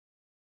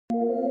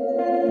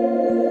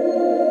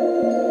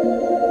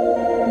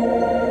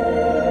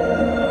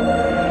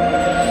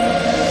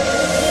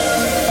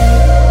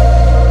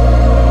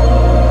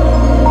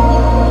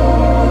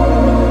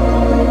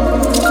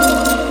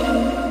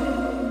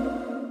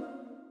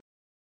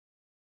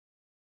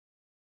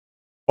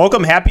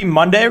Welcome. Happy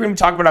Monday. We're going to be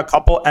talking about a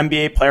couple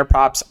NBA player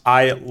props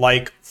I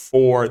like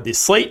for the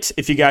slate.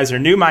 If you guys are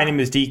new, my name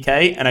is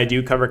DK, and I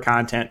do cover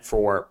content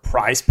for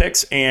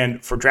Prizepicks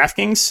and for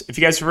DraftKings. If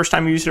you guys are first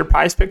time user of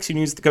Prizepicks, you can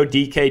use the code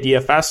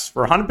DKDFS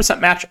for 100%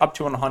 match up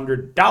to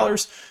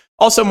 $100.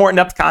 Also, more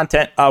in-depth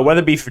content, whether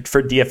it be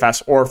for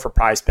DFS or for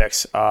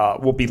Prizepicks,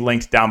 will be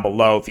linked down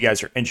below if you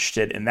guys are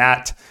interested in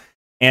that.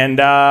 And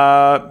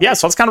so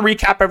let's kind of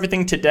recap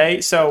everything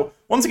today. So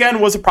once again,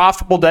 it was a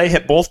profitable day.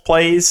 Hit both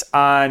plays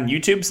on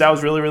YouTube, so that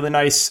was really, really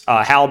nice.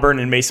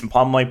 Halliburton and Mason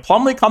Plumlee.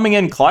 Plumlee coming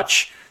in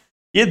clutch.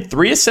 He had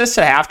 3 assists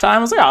at halftime. I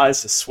was like, oh,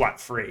 this is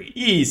sweat-free.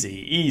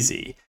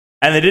 Easy.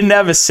 And they didn't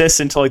have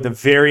assists until like the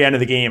very end of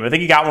the game. I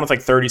think he got one with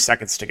like 30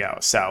 seconds to go.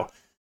 So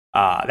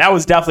that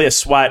was definitely a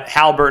sweat.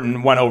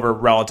 Halliburton went over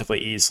relatively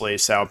easily.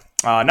 So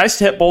nice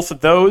to hit both of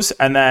those.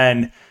 And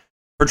then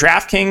for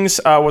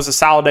DraftKings, was a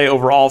solid day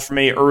overall for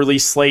me. Early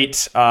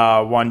slate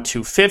won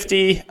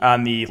 250.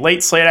 On the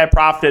late slate, I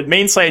profited.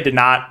 Main slate, I did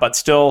not, but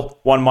still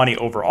won money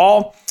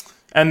overall.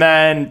 And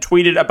then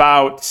tweeted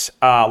about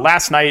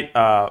last night.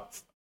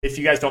 If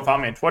you guys don't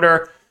follow me on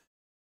Twitter,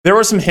 there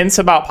were some hints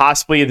about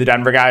possibly the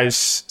Denver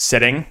guys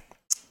sitting.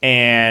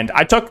 And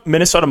I took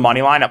Minnesota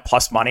money line at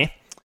plus money.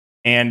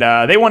 And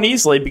they won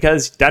easily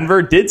because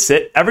Denver did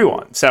sit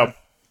everyone. So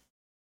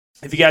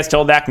if you guys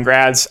told that,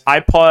 congrats.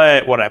 What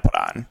did I put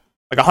on?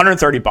 Like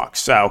 $130.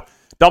 So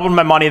doubled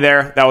my money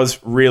there. That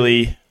was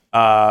really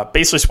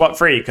basically sweat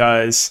free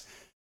because,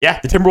 the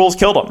Timberwolves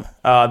killed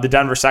them, the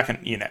Denver second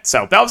unit.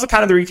 So that was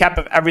kind of the recap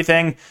of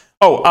everything.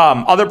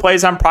 Other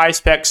plays on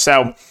Prizepicks.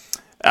 So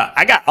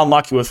I got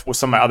unlucky with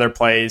some of my other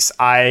plays.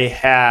 I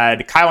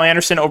had Kyle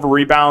Anderson over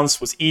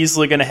rebounds, was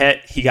easily going to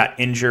hit. He got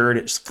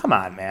injured. Just come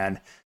on, man.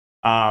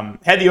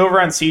 Had the over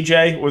on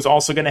CJ, was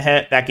also going to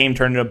hit. That game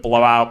turned into a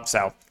blowout,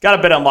 so got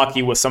a bit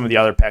unlucky with some of the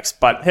other picks,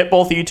 but hit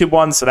both the YouTube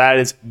ones, so that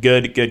is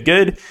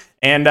good.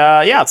 And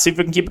let's see if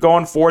we can keep it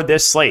going for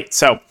this slate.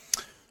 So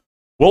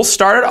we'll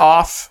start it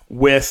off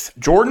with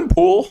Jordan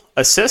Poole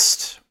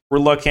assist. We're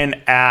looking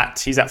at,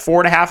 he's at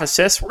 4.5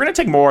 assists. We're going to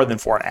take more than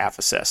 4.5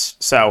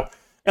 assists. So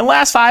in the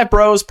last 5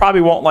 bros,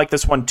 probably won't like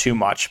this one too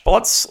much,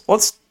 but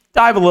let's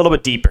dive a little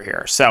bit deeper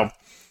here. So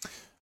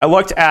I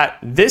looked at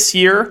this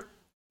year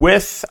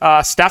with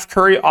Steph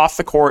Curry off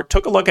the court,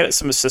 took a look at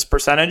some assist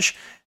percentages,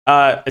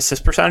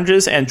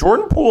 and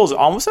Jordan Poole is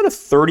almost at a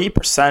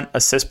 30%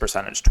 assist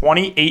percentage,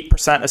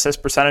 28%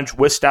 assist percentage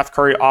with Steph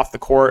Curry off the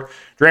court.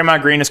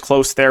 Draymond Green is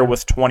close there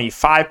with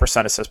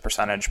 25% assist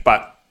percentage.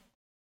 But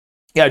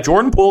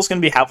Jordan Poole is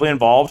going to be heavily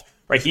involved,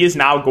 right? He is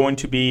now going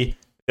to be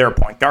their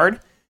point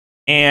guard.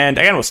 And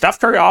again, with Steph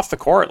Curry off the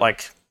court,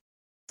 like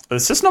the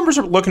assist numbers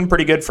are looking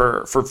pretty good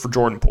for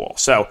Jordan Poole.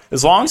 So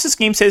as long as this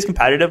game stays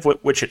competitive,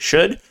 which it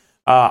should,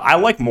 I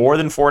like more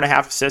than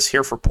 4.5 assists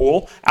here for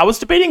Poole. I was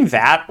debating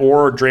that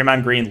or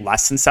Draymond Green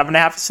less than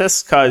 7.5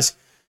 assists because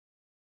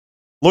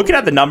looking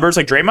at the numbers,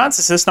 like Draymond's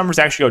assist numbers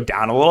actually go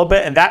down a little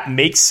bit, and that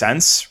makes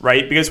sense,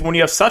 right? Because when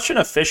you have such an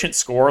efficient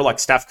scorer like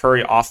Steph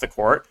Curry off the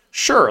court,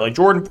 sure, like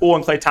Jordan Poole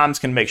and Klay Thompson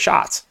can make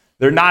shots.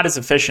 They're not as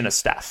efficient as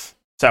Steph.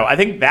 So I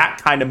think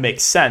that kind of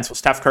makes sense with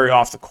Steph Curry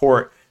off the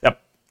court, that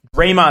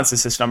Draymond's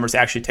assist numbers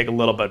actually take a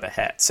little bit of a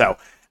hit. So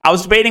I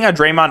was debating a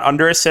Draymond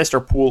under assist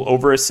or Poole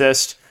over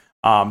assist.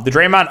 The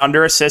Draymond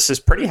under assist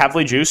is pretty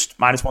heavily juiced,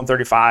 minus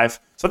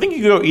 135. So I think you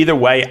can go either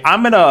way.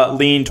 I'm going to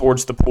lean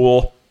towards the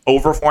Poole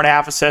over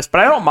 4.5 assists,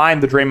 but I don't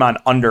mind the Draymond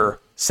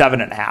under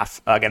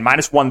 7.5. Again,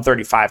 minus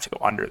 135 to go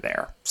under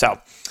there. So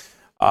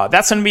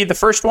that's going to be the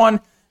first one.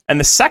 And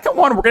the second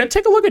one, we're going to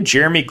take a look at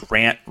Jeremy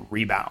Grant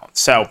rebounds.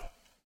 So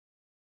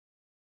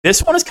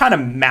this one is kind of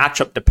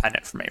matchup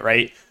dependent for me,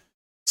 right?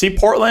 See,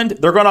 Portland,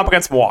 they're going up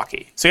against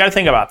Milwaukee. So you got to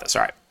think about this.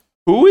 All right,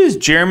 who is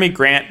Jeremy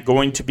Grant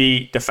going to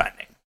be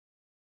defending?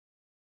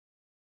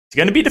 He's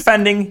going to be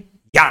defending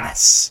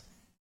Giannis.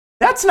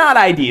 That's not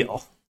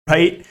ideal,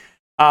 right?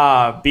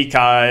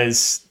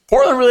 Because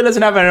Portland really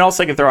doesn't have anyone else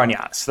they can throw on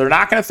Giannis. They're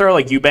not going to throw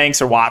like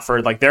Eubanks or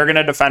Watford. Like they're going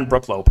to defend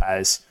Brook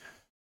Lopez.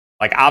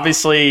 Like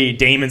obviously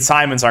Damon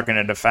Simons aren't going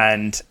to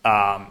defend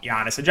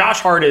Giannis. And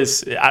Josh Hart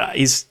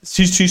he's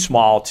too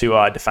small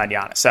to defend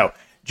Giannis. So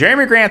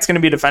Jeremy Grant's going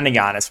to be defending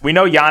Giannis. We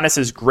know Giannis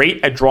is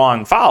great at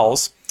drawing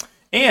fouls.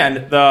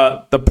 And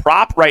the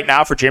prop right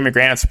now for Jeremy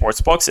Grant at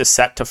Sportsbooks is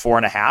set to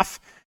 4.5.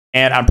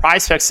 And on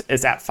Prizepicks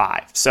is at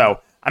 5. So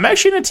I'm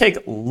actually going to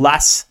take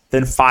less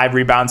than 5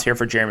 rebounds here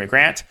for Jeremy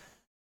Grant.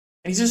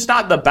 He's just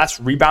not the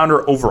best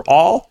rebounder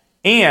overall.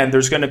 And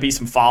there's going to be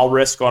some foul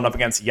risk going up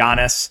against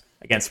Giannis.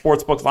 Again,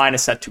 Sportsbook line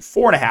is set to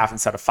 4.5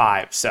 instead of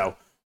 5. So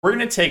we're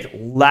going to take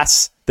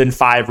less than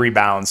 5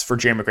 rebounds for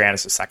Jeremy Grant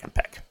as a second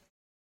pick.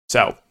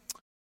 So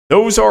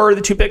those are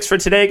the 2 picks for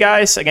today,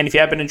 guys. Again, if you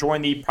have been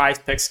enjoying the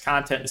Prizepicks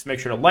content, just make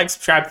sure to like,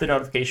 subscribe to the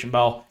notification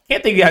bell.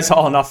 Can't thank you guys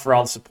all enough for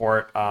all the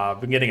support.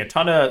 Been getting a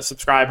ton of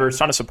subscribers,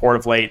 ton of support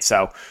of late.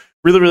 So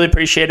really, really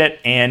appreciate it.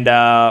 And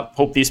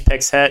hope these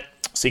picks hit.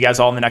 See you guys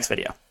all in the next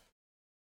video.